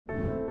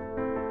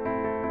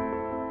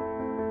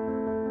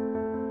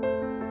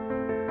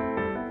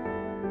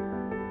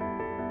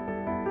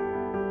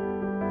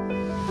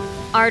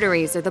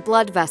Arteries are the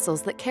blood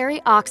vessels that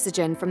carry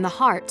oxygen from the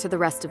heart to the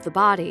rest of the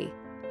body.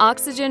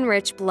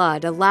 Oxygen-rich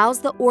blood allows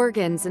the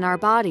organs in our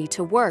body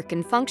to work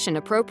and function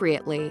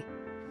appropriately.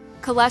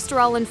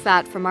 Cholesterol and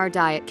fat from our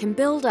diet can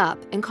build up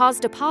and cause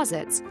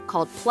deposits,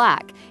 called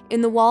plaque,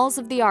 in the walls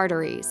of the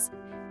arteries.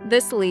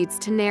 This leads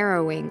to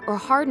narrowing or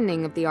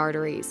hardening of the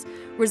arteries,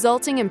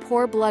 resulting in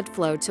poor blood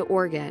flow to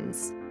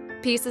organs.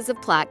 Pieces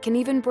of plaque can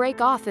even break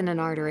off in an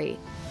artery,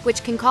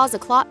 which can cause a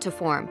clot to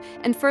form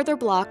and further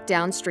block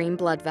downstream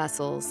blood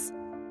vessels.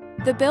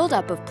 The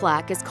buildup of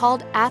plaque is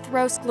called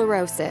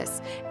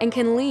atherosclerosis and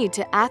can lead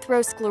to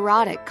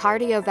atherosclerotic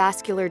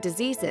cardiovascular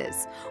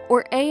diseases,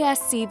 or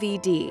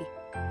ASCVD.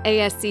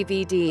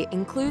 ASCVD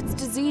includes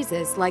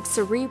diseases like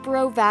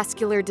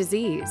cerebrovascular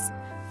disease,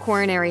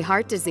 coronary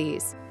heart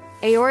disease,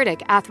 aortic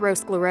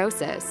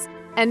atherosclerosis,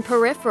 and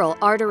peripheral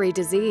artery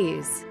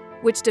disease,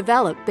 which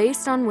develop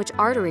based on which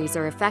arteries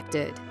are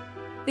affected.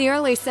 The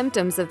early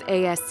symptoms of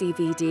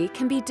ASCVD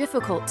can be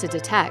difficult to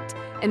detect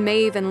and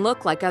may even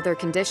look like other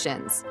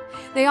conditions.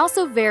 They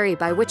also vary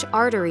by which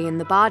artery in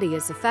the body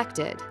is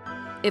affected.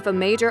 If a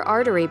major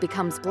artery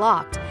becomes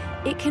blocked,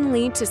 it can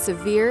lead to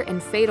severe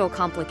and fatal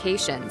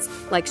complications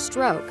like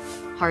stroke,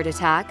 heart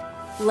attack,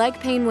 leg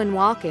pain when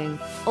walking,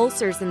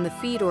 ulcers in the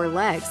feet or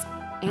legs,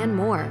 and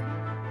more.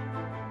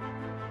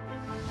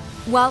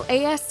 While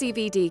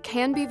ASCVD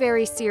can be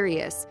very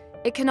serious,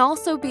 it can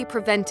also be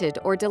prevented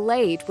or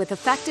delayed with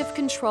effective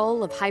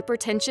control of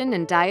hypertension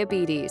and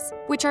diabetes,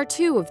 which are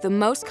two of the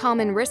most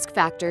common risk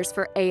factors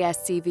for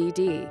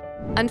ASCVD.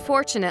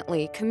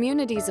 Unfortunately,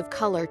 communities of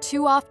color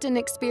too often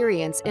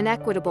experience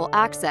inequitable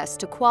access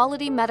to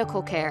quality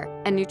medical care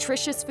and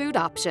nutritious food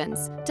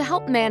options to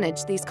help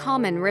manage these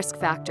common risk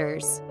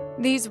factors.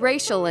 These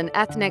racial and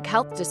ethnic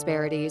health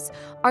disparities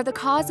are the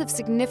cause of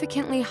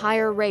significantly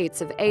higher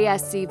rates of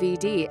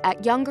ASCVD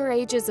at younger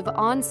ages of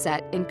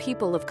onset in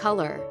people of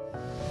color.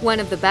 One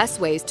of the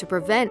best ways to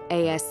prevent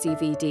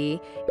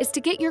ASCVD is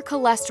to get your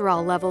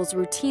cholesterol levels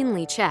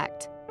routinely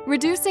checked.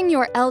 Reducing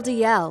your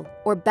LDL,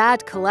 or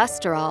bad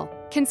cholesterol,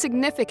 can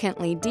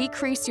significantly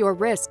decrease your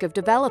risk of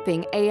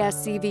developing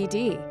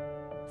ASCVD.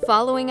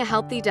 Following a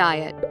healthy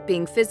diet,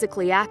 being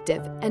physically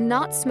active, and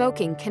not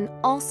smoking can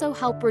also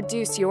help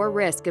reduce your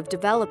risk of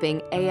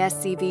developing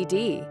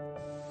ASCVD.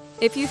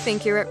 If you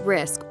think you're at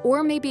risk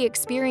or may be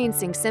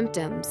experiencing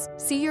symptoms,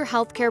 see your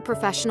healthcare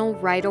professional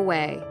right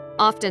away.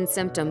 Often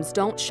symptoms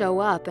don't show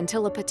up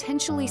until a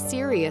potentially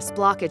serious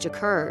blockage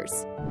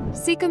occurs.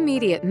 Seek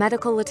immediate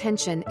medical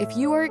attention if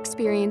you are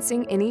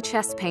experiencing any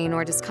chest pain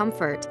or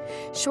discomfort,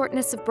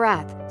 shortness of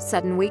breath,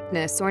 sudden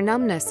weakness or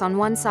numbness on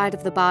one side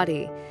of the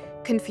body,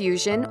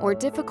 confusion or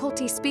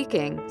difficulty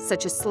speaking,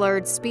 such as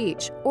slurred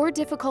speech, or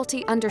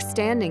difficulty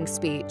understanding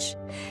speech,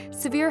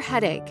 severe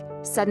headache,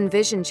 sudden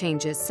vision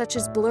changes such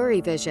as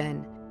blurry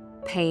vision,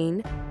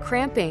 pain,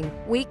 cramping,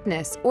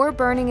 weakness, or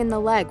burning in the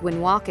leg when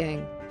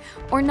walking,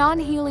 or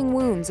non-healing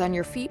wounds on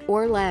your feet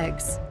or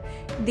legs.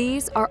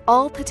 These are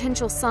all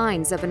potential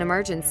signs of an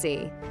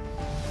emergency.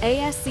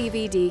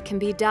 ASCVD can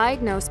be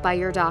diagnosed by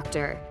your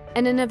doctor,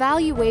 and an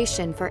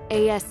evaluation for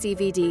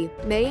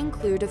ASCVD may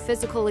include a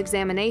physical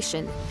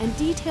examination and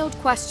detailed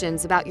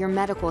questions about your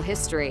medical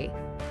history.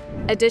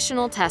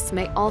 Additional tests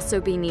may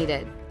also be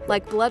needed,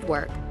 like blood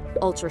work,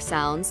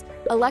 ultrasounds,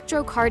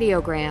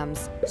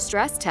 electrocardiograms,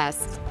 stress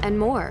tests, and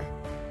more.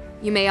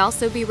 You may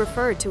also be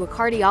referred to a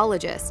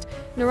cardiologist,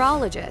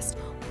 neurologist,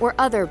 or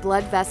other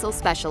blood vessel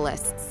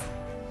specialists.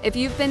 If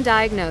you've been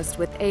diagnosed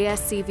with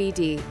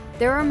ASCVD,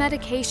 there are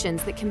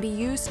medications that can be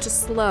used to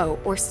slow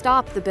or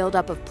stop the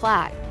buildup of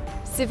plaque.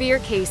 Severe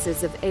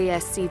cases of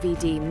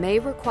ASCVD may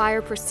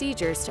require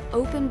procedures to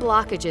open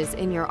blockages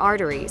in your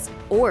arteries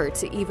or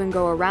to even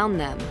go around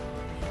them.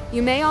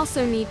 You may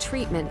also need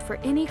treatment for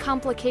any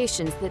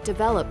complications that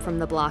develop from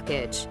the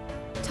blockage.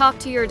 Talk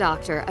to your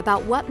doctor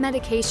about what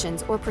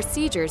medications or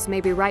procedures may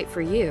be right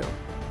for you.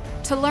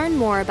 To learn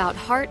more about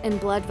heart and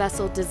blood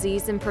vessel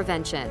disease and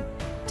prevention,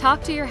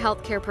 talk to your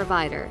healthcare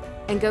provider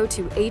and go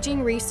to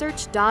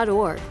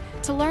agingresearch.org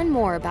to learn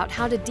more about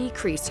how to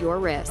decrease your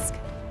risk.